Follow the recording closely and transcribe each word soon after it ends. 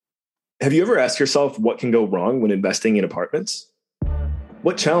Have you ever asked yourself what can go wrong when investing in apartments?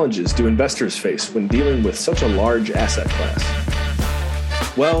 What challenges do investors face when dealing with such a large asset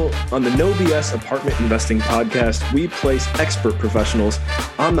class? Well, on the No BS Apartment Investing Podcast, we place expert professionals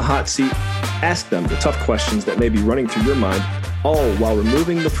on the hot seat, ask them the tough questions that may be running through your mind, all while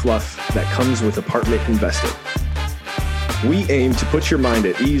removing the fluff that comes with apartment investing. We aim to put your mind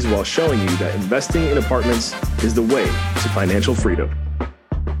at ease while showing you that investing in apartments is the way to financial freedom.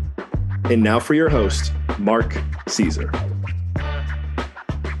 And now for your host, Mark Caesar.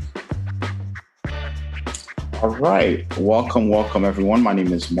 All right. Welcome, everyone. My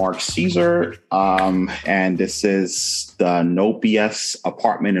name is Mark Caesar, and this is the No BS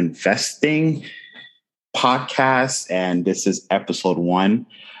Apartment Investing Podcast, and this is episode 1.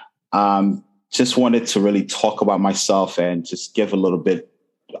 Just wanted to really talk about myself and just give a little bit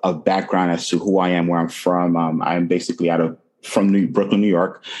of background as to who I am, where I'm from. I'm basically from Brooklyn, New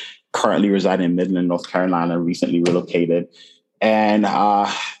York. Currently reside in Midland, North Carolina, recently relocated. And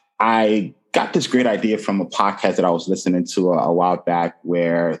I got this great idea from a podcast that I was listening to a while back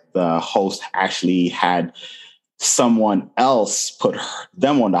where the host actually had someone else put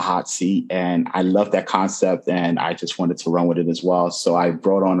them on the hot seat. And I love that concept and I just wanted to run with it as well. So I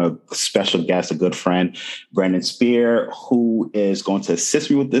brought on a special guest, a good friend, Brandon Spear, who is going to assist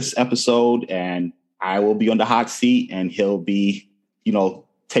me with this episode. And I will be on the hot seat and he'll be,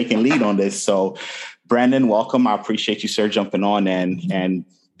 taking lead on this. So Brandon, welcome. I appreciate you, sir, jumping on and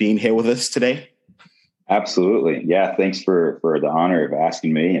being here with us today. Absolutely. Yeah. Thanks for the honor of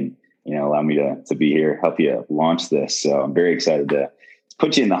asking me and, allow me to be here, help you launch this. So I'm very excited to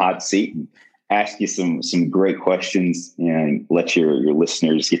put you in the hot seat and ask you some great questions and let your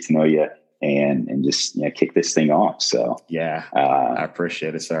listeners get to know you and just, kick this thing off. So yeah, I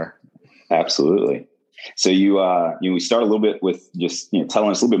appreciate it, sir. Absolutely. So we start a little bit with just telling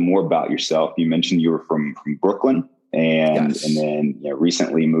us a little bit more about yourself. You mentioned you were from Brooklyn, and then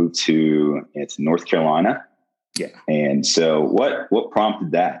recently moved to North Carolina. Yeah. And so what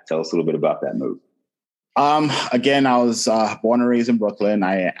prompted that? Tell us a little bit about that move. Again, I was born and raised in Brooklyn.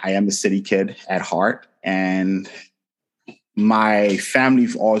 I am a city kid at heart, and my family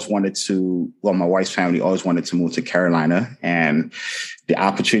always wanted to. Well, my wife's family always wanted to move to Carolina, and the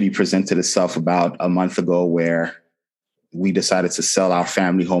opportunity presented itself about a month ago where we decided to sell our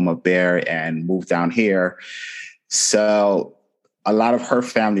family home up there and move down here. So a lot of her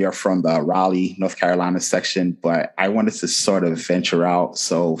family are from the Raleigh, North Carolina section, but I wanted to sort of venture out.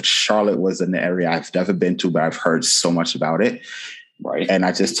 So Charlotte was an area I've never been to, but I've heard so much about it. Right. And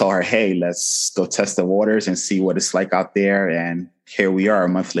I just told her, hey, let's go test the waters and see what it's like out there. And here we are. A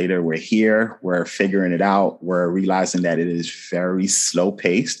month later, we're here. We're figuring it out. We're realizing that it is very slow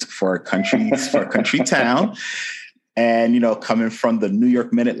paced for a country town. And, coming from the New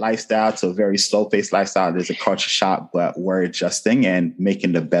York Minute lifestyle to a very slow paced lifestyle, there's a culture shock, but we're adjusting and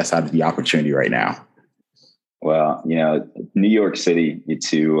making the best out of the opportunity right now. Well, New York City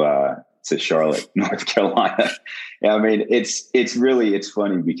to Charlotte, North Carolina. I mean, it's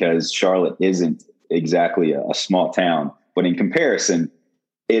funny because Charlotte isn't exactly a small town, but in comparison,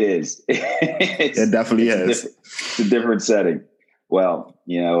 it is. It definitely is. It's a different setting. Well,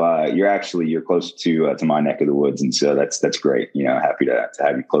 you're close to my neck of the woods, and so that's great. Happy to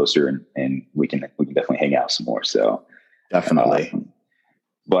have you closer, and we can definitely hang out some more. So definitely.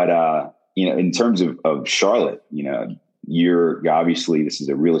 But in terms of Charlotte, you're obviously, this is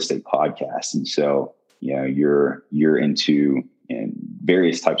a real estate podcast. And so, you're into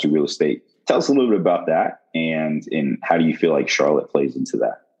various types of real estate. Tell us a little bit about that and how do you feel like Charlotte plays into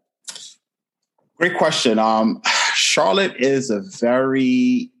that? Great question. Charlotte is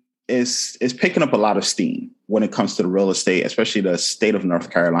is picking up a lot of steam when it comes to the real estate, especially the state of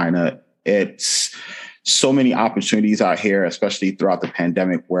North Carolina. It's so many opportunities out here, especially throughout the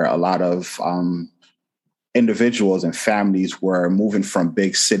pandemic, where a lot of individuals and families were moving from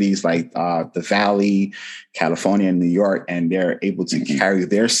big cities like the Valley, California, and New York, and they're able to carry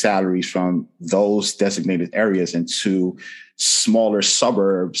their salaries from those designated areas into smaller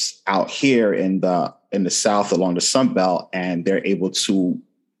suburbs out here in the South along the Sun Belt, and they're able to,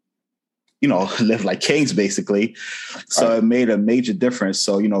 live like kings, basically. So It made a major difference.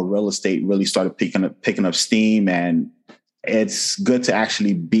 So, real estate really started picking up steam, and it's good to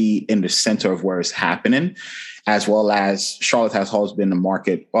actually be in the center of where it's happening, as well as Charlotte has always been a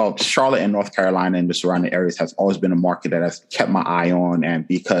market. Well, Charlotte and North Carolina and the surrounding areas has always been a market that I've kept my eye on. And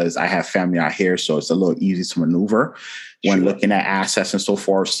because I have family out here, so it's a little easy to maneuver when looking at assets and so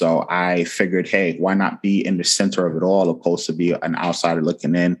forth. So I figured, hey, why not be in the center of it all opposed to be an outsider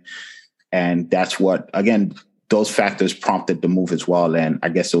looking in? And that's what, again, those factors prompted the move as well. And I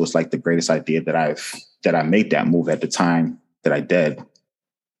guess it was like the greatest idea that I made that move at the time that I did.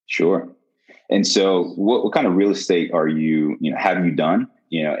 Sure. And so what kind of real estate have you done,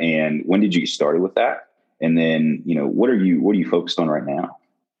 and when did you get started with that? And then, what are you focused on right now?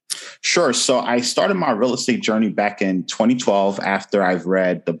 Sure. So I started my real estate journey back in 2012 after I've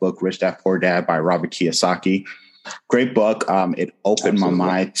read the book Rich Dad Poor Dad by Robert Kiyosaki. Great book. It opened my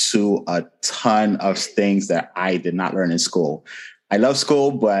mind to a ton of things that I did not learn in school. I love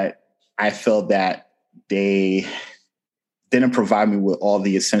school, but I feel that they didn't provide me with all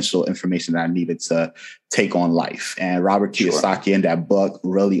the essential information that I needed to take on life. And Robert Kiyosaki in that book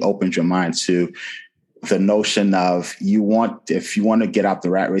really opened your mind to the notion of if you want to get out the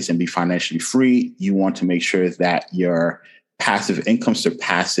rat race and be financially free, you want to make sure that your passive income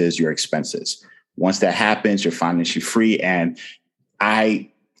surpasses your expenses. Once that happens, you're financially free. And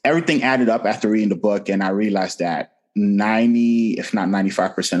everything added up after reading the book. And I realized that 90, if not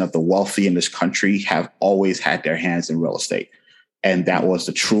 95% of the wealthy in this country have always had their hands in real estate. And that was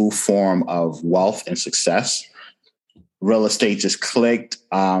the true form of wealth and success. Real estate just clicked.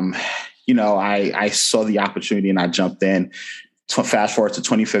 I saw the opportunity and I jumped in. Fast forward to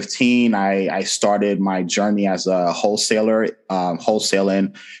 2015, I started my journey as a wholesaler,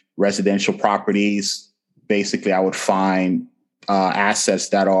 wholesaling residential properties. Basically, I would find assets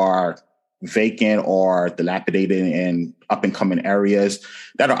that are vacant or dilapidated in up and coming areas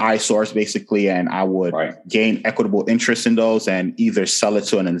that are eyesores, basically. And I would gain equitable interest in those and either sell it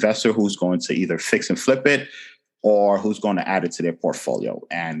to an investor who's going to either fix and flip it or who's going to add it to their portfolio.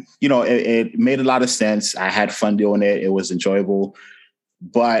 And, it made a lot of sense. I had fun doing it. It was enjoyable,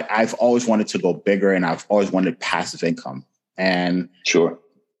 but I've always wanted to go bigger and I've always wanted passive income. And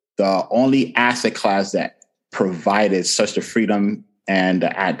the only asset class that provided such the freedom and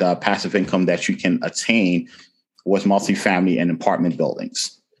the passive income that you can attain was multifamily and apartment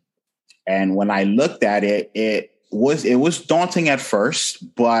buildings. And when I looked at it, it was daunting at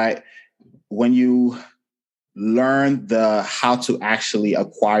first, but when you learn how to actually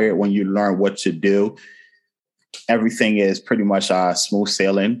acquire it, when you learn what to do, everything is pretty much smooth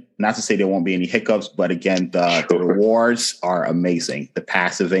sailing. Not to say there won't be any hiccups, but again, the rewards are amazing. The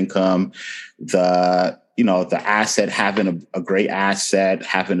passive income, the asset, having a great asset,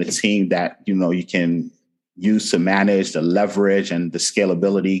 having a team that, you can use to manage the leverage and the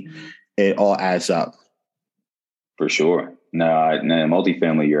scalability, it all adds up. For sure. No,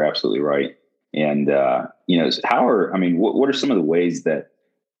 multifamily, you're absolutely right. And, what are some of the ways that,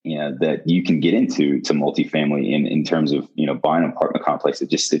 that you can get into multifamily in terms of, buying an apartment complex?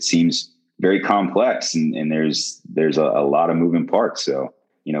 It seems very complex and there's a lot of moving parts. So,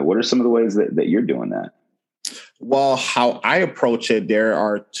 what are some of the ways that you're doing that? Well, how I approach it, there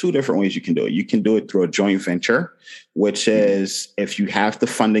are two different ways you can do it. You can do it through a joint venture, which is if you have the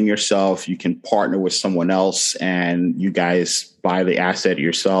funding yourself, you can partner with someone else and you guys buy the asset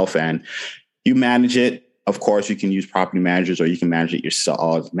yourself and you manage it. Of course, you can use property managers or you can manage it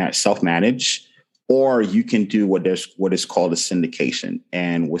yourself, self-manage, or you can do what is called a syndication.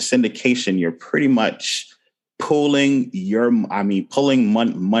 And with syndication, you're pretty much pulling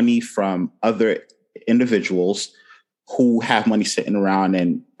money from other individuals who have money sitting around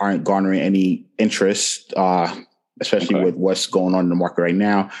and aren't garnering any interest, especially with what's going on in the market right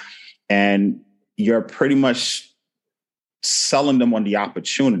now. And you're pretty much selling them on the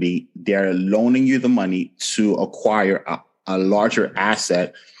opportunity. They're loaning you the money to acquire a larger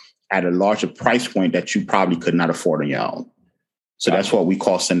asset at a larger price point that you probably could not afford on your own. So that's what we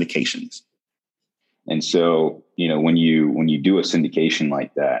call syndications. And so, when you do a syndication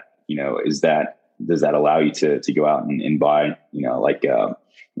like that, does that allow you to go out and buy,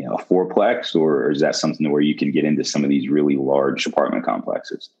 a fourplex, or is that something where you can get into some of these really large apartment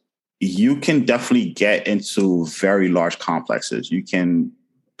complexes? You can definitely get into very large complexes. You can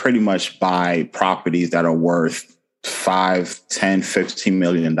pretty much buy properties that are worth $5, $10, $15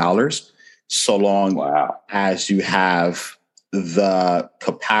 million, so long as you have the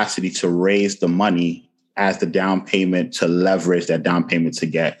capacity to raise the money as the down payment to leverage that down payment to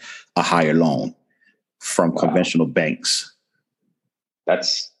get a higher loan from conventional banks.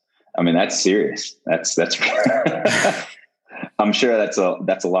 That's serious. That's I'm sure that's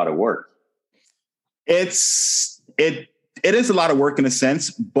a lot of work. It is a lot of work in a sense,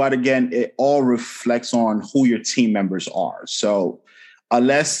 but again, it all reflects on who your team members are. So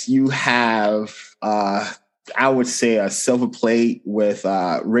unless you have, I would say, a silver plate with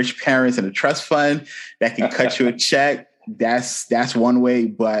rich parents and a trust fund that can cut you a check, that's one way.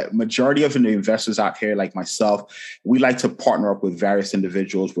 But majority of the investors out here, like myself, we like to partner up with various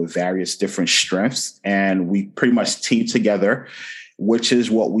individuals with various different strengths, and we pretty much team together, which is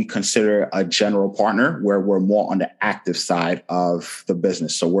what we consider a general partner, where we're more on the active side of the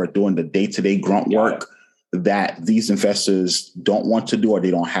business. So we're doing the day-to-day grunt work that these investors don't want to do, or they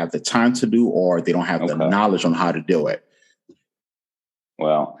don't have the time to do, or they don't have the knowledge on how to do it.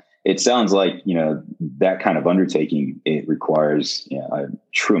 Well, it sounds like, that kind of undertaking, it requires a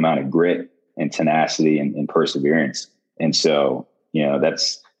true amount of grit and tenacity and perseverance. And so,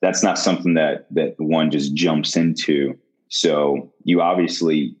 that's not something that one just jumps into. So you have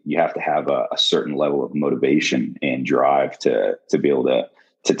to have a certain level of motivation and drive to be able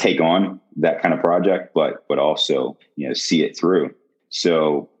to take on that kind of project, but also, see it through.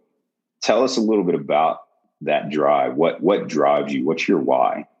 So tell us a little bit about that drive. What drives you? What's your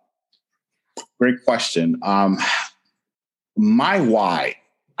why? Great question. My why,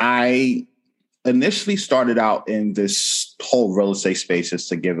 I initially started out in this whole real estate space, just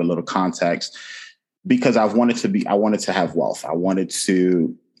to give a little context, because I wanted to have wealth. I wanted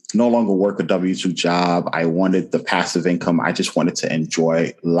to no longer work a W-2 job. I wanted the passive income. I just wanted to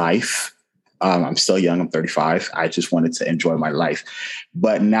enjoy life. I'm still young. I'm 35. I just wanted to enjoy my life.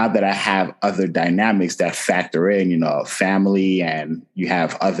 But now that I have other dynamics that factor in, family, and you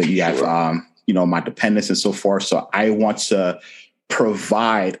have my dependents and so forth. So I want to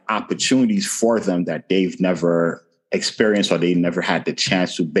provide opportunities for them that they've never experienced, or they never had the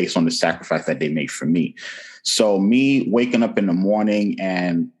chance to, based on the sacrifice that they made for me. So me waking up in the morning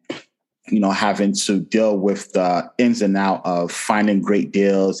and, having to deal with the ins and outs of finding great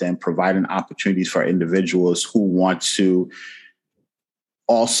deals and providing opportunities for individuals who want to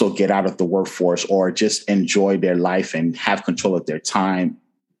also get out of the workforce or just enjoy their life and have control of their time,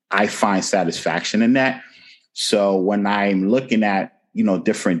 I find satisfaction in that. So when I'm looking at,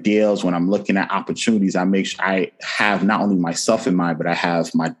 different deals, when I'm looking at opportunities, I make sure I have not only myself in mind, but I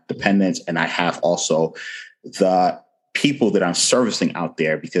have my dependents, and I have also the people that I'm servicing out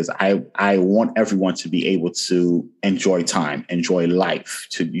there, because I want everyone to be able to enjoy time, enjoy life,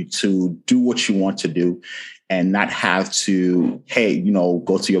 to do what you want to do, and not have to,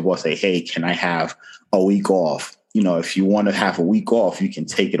 go to your boss, say, hey, can I have a week off? If you want to have a week off, you can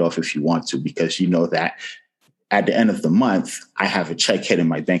take it off if you want to, because that at the end of the month, I have a check hit in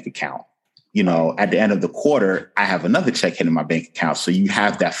my bank account. At the end of the quarter, I have another check hit in my bank account. So you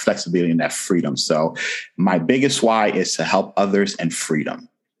have that flexibility and that freedom. So my biggest why is to help others and freedom.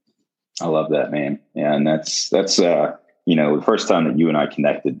 I love that, man. Yeah. And that's the first time that you and I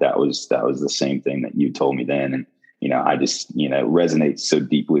connected, that was the same thing that you told me then. And, I just, resonates so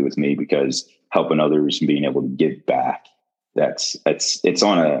deeply with me, because helping others and being able to give back, it's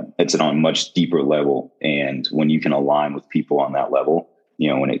on a much deeper level. And when you can align with people on that level,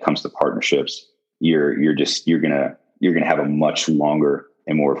 when it comes to partnerships, you're gonna have a much longer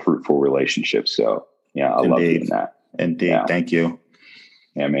and more fruitful relationship. So yeah, I love doing that. Indeed. Yeah. Thank you.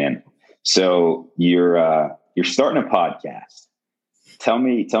 Yeah, man. So you're starting a podcast. Tell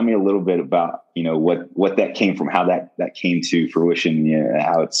me a little bit about, what that came from, how that came to fruition,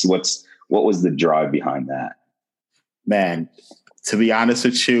 what was the drive behind that? Man, to be honest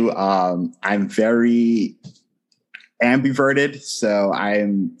with you, I'm very ambiverted. So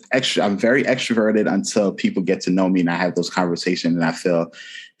I'm very extroverted until people get to know me and I have those conversations, and I feel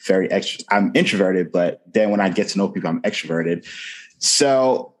I'm introverted, but then when I get to know people, I'm extroverted.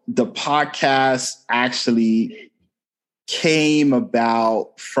 So the podcast actually came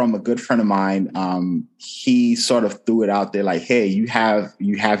about from a good friend of mine. He sort of threw it out there like, hey, you have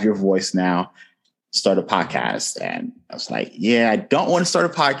your voice now, start a podcast. And I was like, yeah, I don't want to start a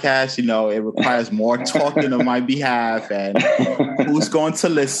podcast. It requires more talking on my behalf, and who's going to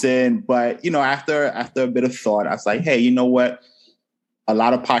listen. But, after a bit of thought, I was like, hey, you know what? A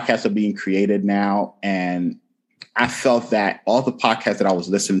lot of podcasts are being created now. And I felt that all the podcasts that I was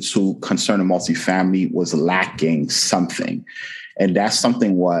listening to concerning multifamily was lacking something. And that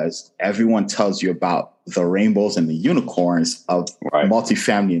something was, everyone tells you about the rainbows and the unicorns of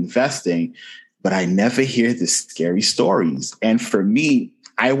multifamily investing, but I never hear the scary stories. And for me,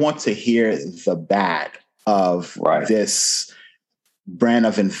 I want to hear the bad of this brand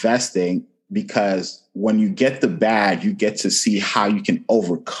of investing, because when you get the bad, you get to see how you can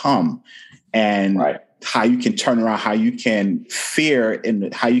overcome and how you can turn around, how you can fear,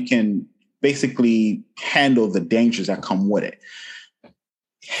 and how you can basically handle the dangers that come with it.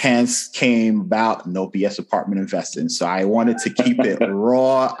 Hence came about No BS Apartment Investing. So I wanted to keep it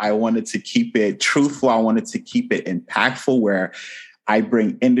raw. I wanted to keep it truthful. I wanted to keep it impactful, where I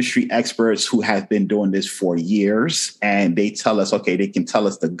bring industry experts who have been doing this for years, and they tell us, okay, they can tell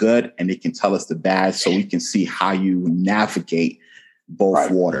us the good and they can tell us the bad, so we can see how you navigate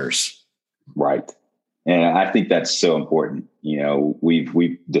both waters. Right. And I think that's so important.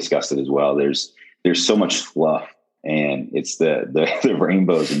 We've discussed it as well. There's so much fluff, and it's the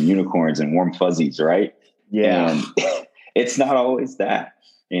rainbows and unicorns and warm fuzzies, right? Yeah. And it's not always that.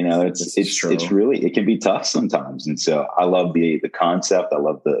 It's really, it can be tough sometimes. And so I love the concept. I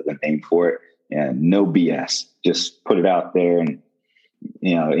love the name for it, and no BS. Just put it out there, and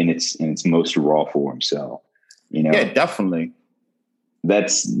in its most raw form. So, yeah, definitely.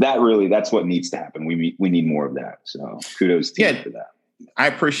 That's what needs to happen. We need more of that. So kudos to you for that. I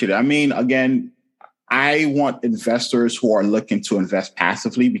appreciate it. I mean, again, I want investors who are looking to invest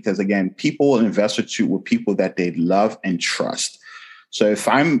passively, because again, people invest with people that they love and trust. So if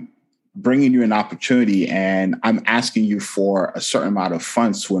I'm bringing you an opportunity and I'm asking you for a certain amount of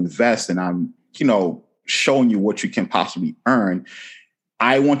funds to invest, and I'm, showing you what you can possibly earn,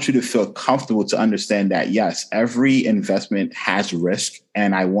 I want you to feel comfortable to understand that, yes, every investment has risk,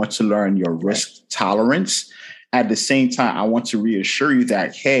 and I want to learn your risk tolerance. At the same time, I want to reassure you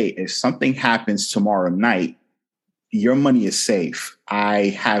that, hey, if something happens tomorrow night, your money is safe.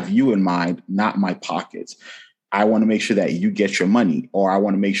 I have you in mind, not my pockets. I want to make sure that you get your money, or I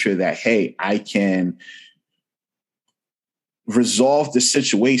want to make sure that, hey, I can resolve the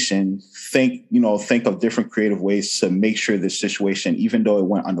situation. Think of different creative ways to make sure the situation, even though it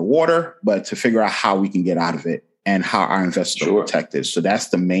went underwater, but to figure out how we can get out of it and how our investors are protected. So that's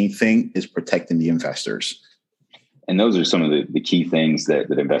the main thing, is protecting the investors. And those are some of the key things that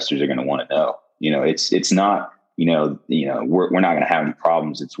investors are going to want to know. It's not, we're not going to have any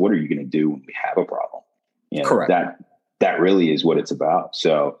problems. It's what are you going to do when we have a problem? Correct. That really is what it's about.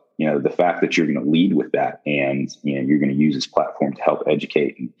 So, the fact that you're going to lead with that, and, you're going to use this platform to help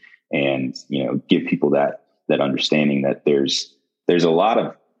educate and give people that understanding that there's a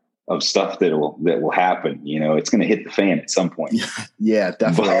lot of stuff that will happen. It's going to hit the fan at some point. Yeah,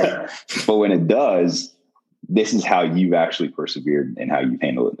 definitely. But when it does, this is how you've actually persevered and how you've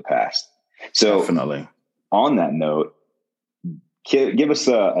handled it in the past. So definitely. On that note, give us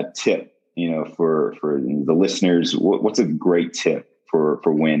a tip, for the listeners. What's a great tip for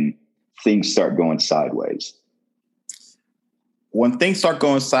when things start going sideways? When things start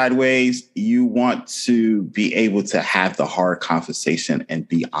going sideways, you want to be able to have the hard conversation and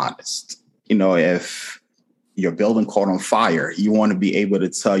be honest. If your building caught on fire, you want to be able to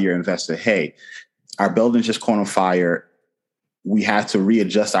tell your investor, hey, our building just caught on fire. We have to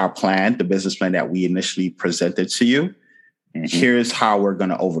readjust our plan, the business plan that we initially presented to you. Mm-hmm. Here's how we're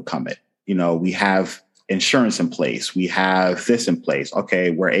going to overcome it. We have insurance in place. We have this in place.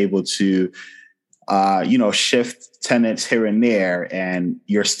 Okay, we're able to, shift tenants here and there, and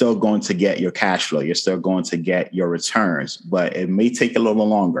you're still going to get your cash flow. You're still going to get your returns, but it may take a little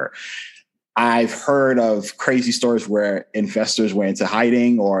longer. I've heard of crazy stories where investors went into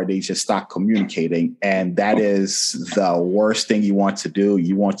hiding, or they just stopped communicating. And that is the worst thing you want to do.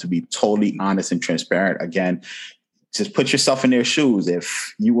 You want to be totally honest and transparent. Again, just put yourself in their shoes.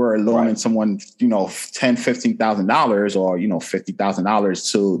 If you were loaning someone, $10,000, $15,000 or,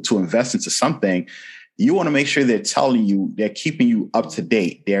 $50,000 to invest into something, you want to make sure they're keeping you up to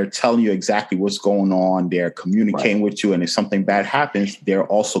date. They're telling you exactly what's going on. They're communicating with you. And if something bad happens, they're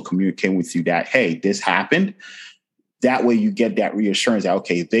also communicating with you that, hey, this happened. That way you get that reassurance that,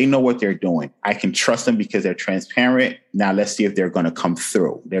 okay, they know what they're doing. I can trust them because they're transparent. Now let's see if they're going to come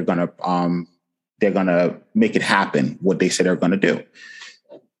through. They're going to make it happen, what they said they're going to do.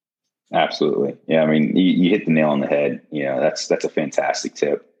 Absolutely. Yeah. I mean, you hit the nail on the head. That's a fantastic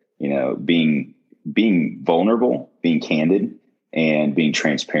tip. Being vulnerable, being candid, and being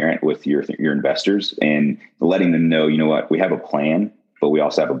transparent with your investors, and letting them know, what, we have a plan, but we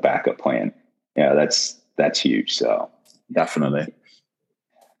also have a backup plan. Yeah, that's huge. So definitely.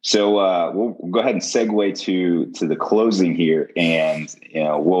 So we'll go ahead and segue to the closing here, and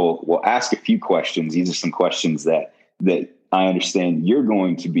we'll ask a few questions. These are some questions that I understand you're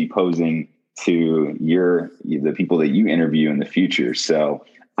going to be posing to the people that you interview in the future. So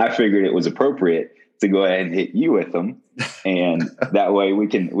I figured it was appropriate to go ahead and hit you with them, and that way we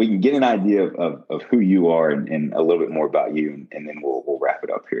can get an idea of who you are and a little bit more about you, and then we'll wrap it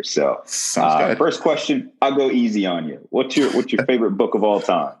up here. So, first question, I'll go easy on you. What's your favorite book of all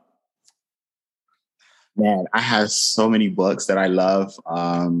time? Man, I have so many books that I love,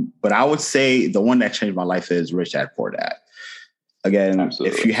 but I would say the one that changed my life is Rich Dad Poor Dad. Again,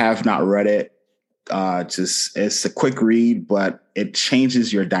 Absolutely. If you have not read it, Just it's a quick read, but it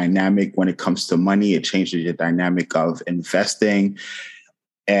changes your dynamic when it comes to money. It changes your dynamic of investing,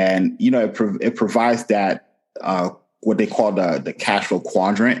 and it provides that what they call the cash flow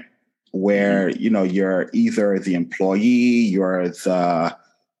quadrant, where you're either the employee, you're the,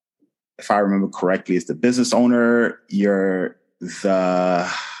 if I remember correctly, it's the business owner, you're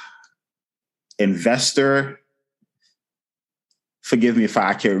the investor. Forgive me if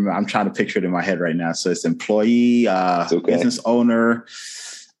I can't remember. I'm trying to picture it in my head right now. So it's employee, it's okay. Business owner.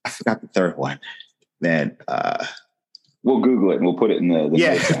 I forgot the third one. Man, we'll Google it and we'll put it in the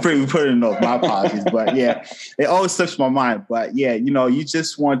we put it in those. My apologies, but yeah, it always slips my mind. But yeah, you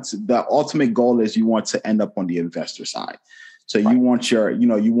just want the ultimate goal is you want to end up on the investor side. So you want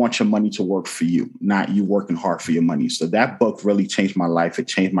your money to work for you, not you working hard for your money. So that book really changed my life. It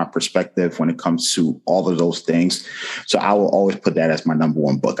changed my perspective when it comes to all of those things. So I will always put that as my number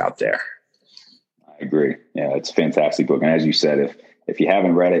one book out there. I agree. Yeah, it's a fantastic book. And as you said, if you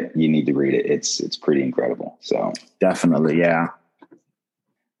haven't read it, you need to read it. It's pretty incredible. So definitely. Yeah.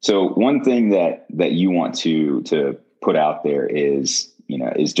 So one thing that you want to put out there is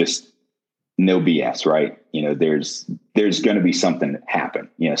just no BS, right? There's going to be something that happen,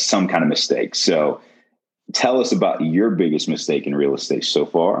 some kind of mistake. So tell us about your biggest mistake in real estate so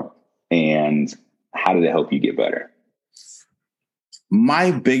far and how did it help you get better?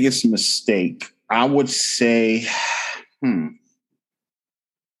 My biggest mistake, I would say,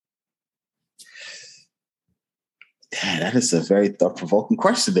 that is a very thought-provoking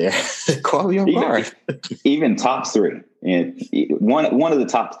question there. Call me on guard. Even top three, one of the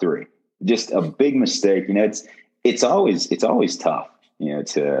top three. Just a big mistake. It's always tough,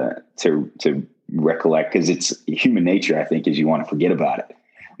 to recollect because it's human nature, I think, is you want to forget about it.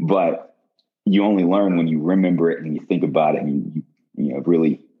 But you only learn when you remember it and you think about it and you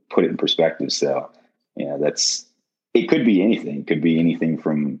really put it in perspective. So, it could be anything. It could be anything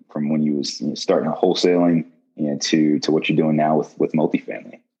from when you was starting wholesaling, to what you're doing now with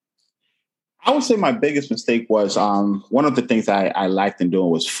multifamily. I would say my biggest mistake was one of the things I liked in doing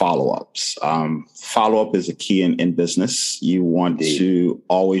was follow-ups. Follow-up is a key in business. You want to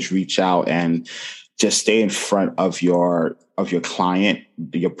always reach out and just stay in front of your client,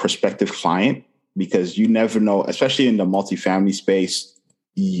 your prospective client, because you never know, especially in the multifamily space,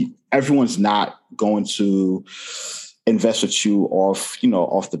 everyone's not going to invest with you off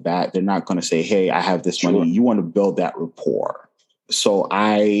the bat. They're not going to say, hey, I have this money. You want to build that rapport. So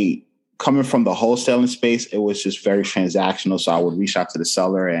coming from the wholesaling space, it was just very transactional. So I would reach out to the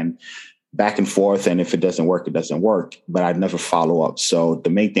seller and back and forth. And if it doesn't work, it doesn't work. But I'd never follow up. So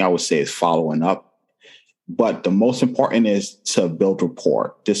the main thing I would say is following up. But the most important is to build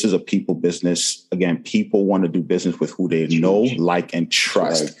rapport. This is a people business. Again, people want to do business with who they know, like, and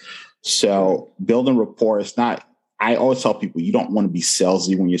trust. Right. So building rapport is not, I always tell people, you don't want to be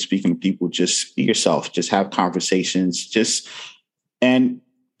salesy when you're speaking to people. Just be yourself. Just have conversations. And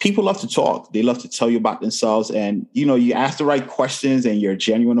people love to talk. They love to tell you about themselves. And, you ask the right questions and you're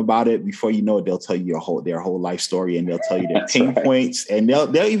genuine about it. Before you know it, they'll tell you their whole life story and they'll tell you their pain points. And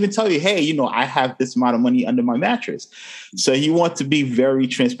they'll even tell you, hey, I have this amount of money under my mattress. So you want to be very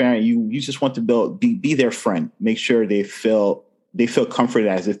transparent. You just want to be their friend. Make sure they feel comforted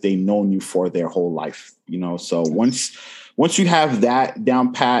as if they've known you for their whole life. So once you have that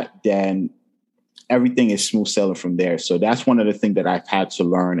down pat, then everything is smooth sailing from there. So that's one of the things that I've had to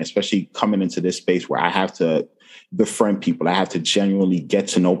learn, especially coming into this space where I have to befriend people. I have to genuinely get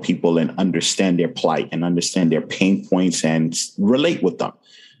to know people and understand their plight and understand their pain points and relate with them.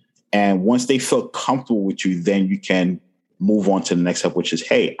 And once they feel comfortable with you, then you can move on to the next step, which is,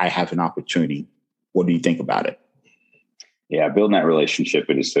 hey, I have an opportunity. What do you think about it? Yeah, building that relationship,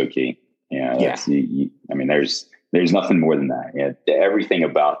 it is so key. There's nothing more than that. Yeah, everything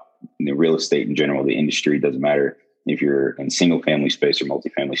about the real estate in general, the industry, doesn't matter if you're in single family space or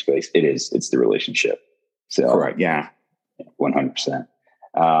multifamily space. It's the relationship. So, correct. Yeah. 100%.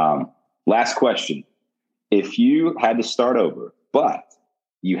 Last question. If you had to start over, but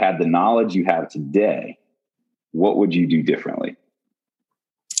you had the knowledge you have today, what would you do differently?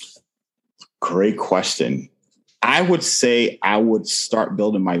 Great question. I would say I would start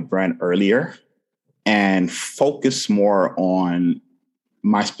building my brand earlier and focus more on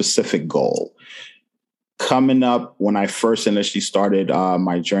my specific goal. Coming up, when I first initially started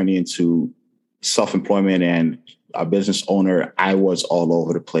my journey into self-employment and a business owner, I was all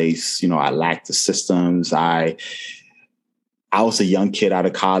over the place. I lacked the systems. I was a young kid out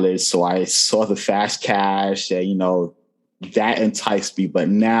of college, so I saw the fast cash and, that enticed me. But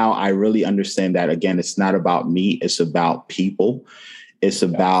now I really understand that, again, it's not about me. It's about people. It's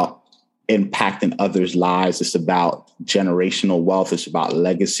about impacting others' lives. It's about generational wealth. It's about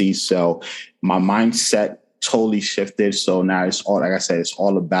legacy. So my mindset totally shifted. So now it's all, like I said, it's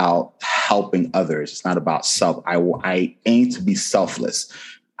all about helping others. It's not about self. I aim to be selfless.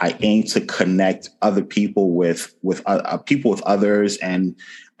 I aim to connect other people with people with others, and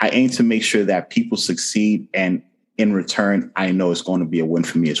I aim to make sure that people succeed. And in return, I know it's going to be a win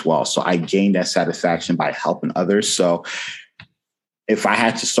for me as well. So I gain that satisfaction by helping others. So if I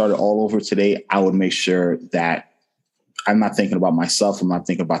had to start it all over today, I would make sure that I'm not thinking about myself. I'm not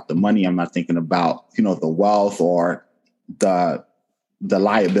thinking about the money. I'm not thinking about, the wealth or the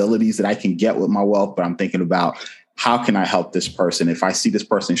liabilities that I can get with my wealth, but I'm thinking about how can I help this person? If I see this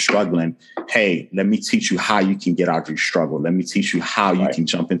person struggling, hey, let me teach you how you can get out of your struggle. Let me teach you how you can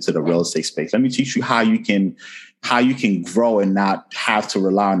jump into the real estate space. Let me teach you how you can grow and not have to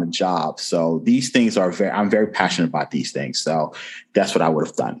rely on a job. So these things I'm very passionate about these things. So that's what I would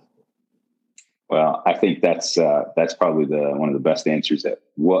have done. Well, I think that's probably one of the best answers that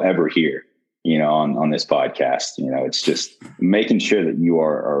we'll ever hear, on this podcast. It's just making sure that you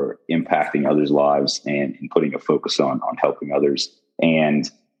are impacting others' lives and putting a focus on helping others. And,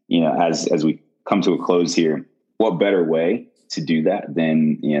 as we come to a close here, what better way to do that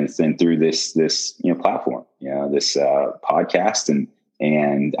than through this platform, this podcast.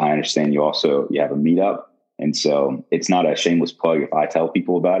 And I understand you have a meetup. And so it's not a shameless plug if I tell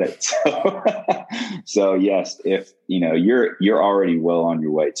people about it. So yes, if you're already well on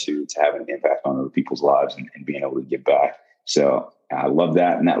your way to having an impact on other people's lives and being able to give back. So I love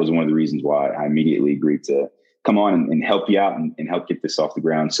that. And that was one of the reasons why I immediately agreed to come on and help you out and help get this off the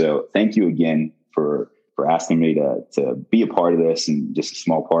ground. So thank you again for asking me to be a part of this, and just a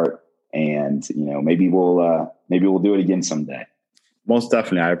small part. And, maybe we'll do it again someday. Most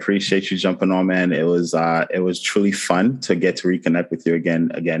definitely. I appreciate you jumping on, man. It was truly fun to get to reconnect with you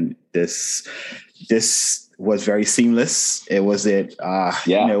again. Again, this was very seamless. It was it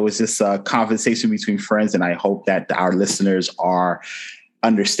was just a conversation between friends. And I hope that our listeners are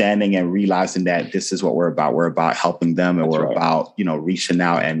understanding and realizing that this is what we're about. We're about helping them, and we're about, reaching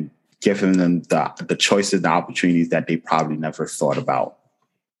out and giving them the choices, the opportunities that they probably never thought about.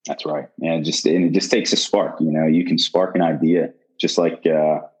 That's right. And it just takes a spark. You can spark an idea, just like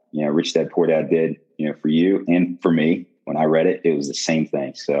Rich Dad Poor Dad did, for you and for me. When I read it, it was the same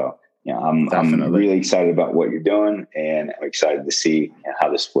thing. So I'm really excited about what you're doing, and I'm excited to see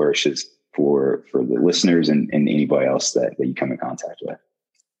how this flourishes for the listeners and anybody else that you come in contact with.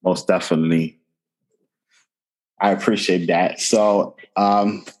 Most definitely. I appreciate that. So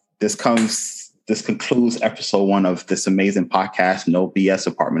this concludes episode 1 of this amazing podcast, No BS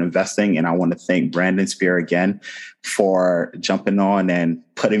Apartment Investing. And I want to thank Brandon Spear again for jumping on and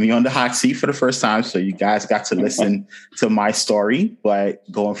putting me on the hot seat for the first time. So you guys got to listen to my story. But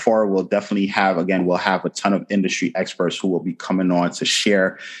going forward, we'll definitely have a ton of industry experts who will be coming on to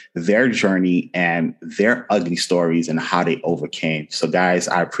share their journey and their ugly stories and how they overcame. So guys,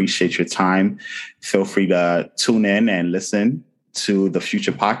 I appreciate your time. Feel free to tune in and listen to the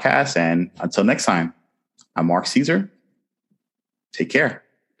future podcast. And until next time, I'm Mark Caesar. Take care.